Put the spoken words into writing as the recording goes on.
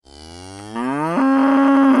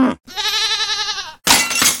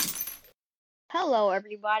Hello,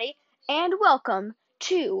 everybody, and welcome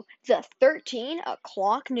to the 13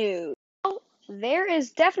 o'clock news. Well, there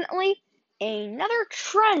is definitely another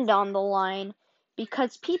trend on the line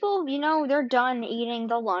because people, they're done eating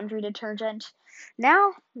the laundry detergent.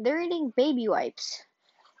 Now they're eating baby wipes.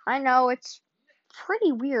 I know it's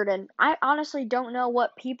pretty weird, and I honestly don't know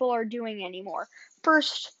what people are doing anymore.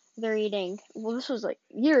 First, they're eating, well, this was like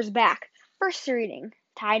years back. First, they're eating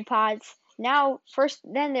Tide Pods.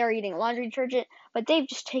 Then they're eating laundry detergent, but they've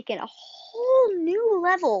just taken a whole new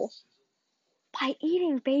level by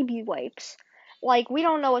eating baby wipes. Like, we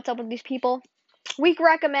don't know what's up with these people. We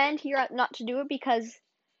recommend here not to do it because,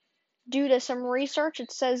 due to some research,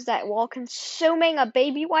 it says that while consuming a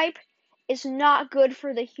baby wipe is not good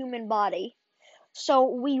for the human body. So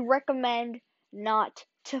we recommend not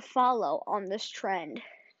to follow on this trend.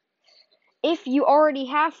 If you already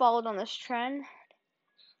have followed on this trend,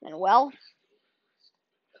 then well,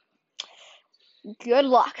 good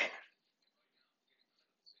luck.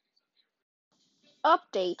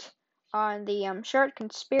 Update on the shirt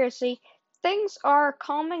conspiracy. Things are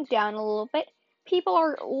calming down a little bit. People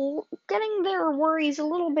are getting their worries a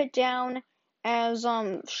little bit down as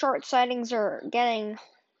short sightings are getting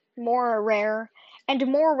more rare and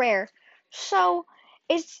more rare. So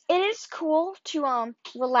it is cool to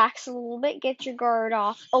relax a little bit, get your guard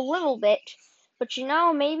off a little bit, but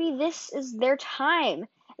maybe this is their time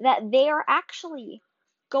that they are actually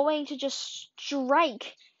going to just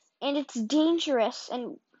strike, and it's dangerous.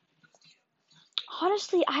 And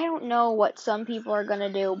honestly, I don't know what some people are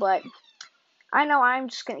gonna do, but I know I'm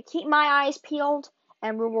just gonna keep my eyes peeled,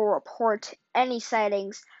 and we will report any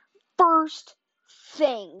sightings first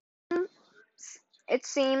thing. It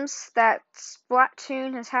seems that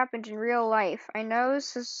Splatoon has happened in real life. I know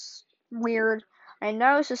this is weird. I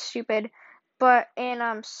know this is stupid, but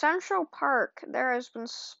in Central Park there has been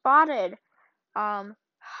spotted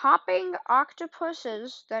hopping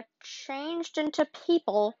octopuses that changed into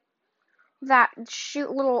people that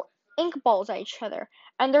shoot little ink balls at each other,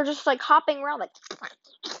 and they're just like hopping around like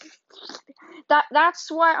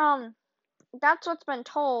that's what's been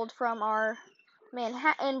told from our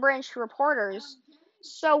Manhattan branch reporters.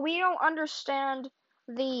 So we don't understand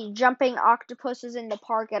the jumping octopuses in the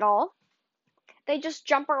park at all. They just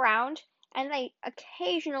jump around and they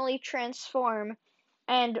occasionally transform.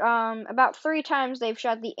 And about 3 times they've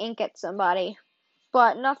shot the ink at somebody,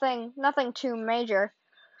 but nothing too major.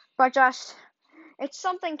 But just it's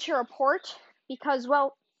something to report because,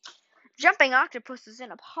 well, jumping octopuses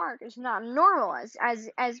in a park is not normal as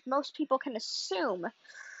most people can assume.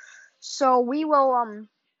 So we will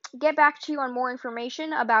get back to you on more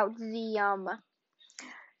information about the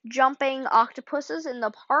jumping octopuses in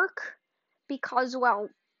the park because, well,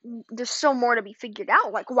 there's still more to be figured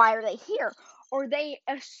out. Like, why are they here? Are they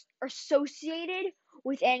associated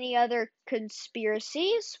with any other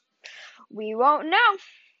conspiracies? We won't know.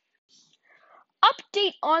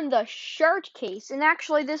 Update on the shirt case, and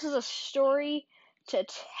actually this is a story to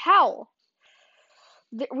tell.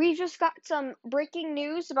 We just got some breaking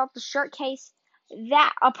news about the shirt case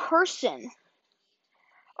that a person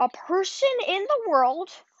in the world,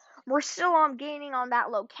 we're still gaining on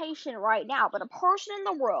that location right now, but a person in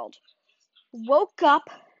the world woke up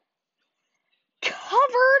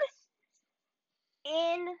covered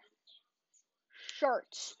in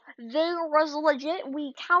shirts. There was legit,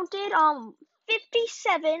 we counted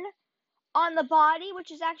 57 on the body,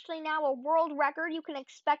 which is actually now a world record. You can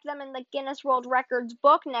expect them in the Guinness World Records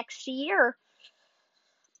book next year.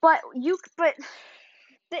 But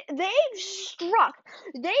they struck.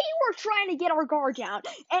 They were trying to get our guard down,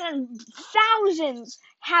 and thousands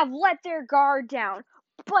have let their guard down.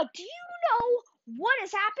 But do you know what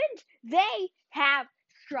has happened? They have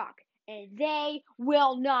struck, and they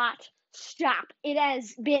will not stop. It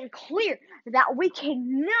has been clear that we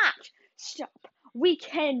cannot stop. We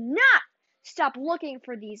cannot stop looking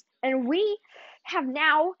for these, and we have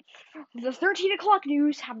now, the 13 o'clock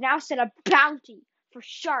news have now set a bounty for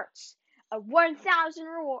sharks. A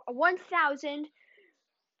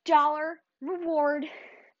 $1,000 reward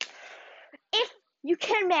if you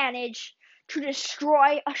can manage to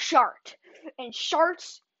destroy a shark. And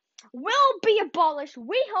sharks will be abolished.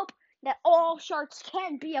 We hope that all sharks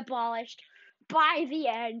can be abolished by the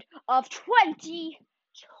end of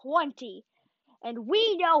 2020. And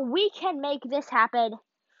we know we can make this happen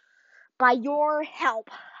by your help.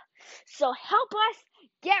 So help us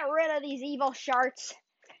get rid of these evil sharks,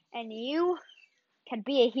 and you can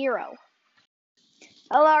be a hero.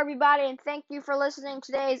 Hello, everybody, and thank you for listening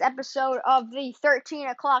to today's episode of the 13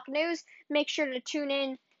 o'clock news. Make sure to tune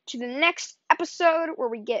in to the next episode where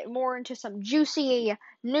we get more into some juicy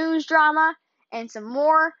news drama. and some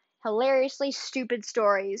more hilariously stupid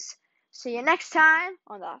stories. See you next time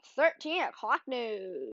on the 13 o'clock news.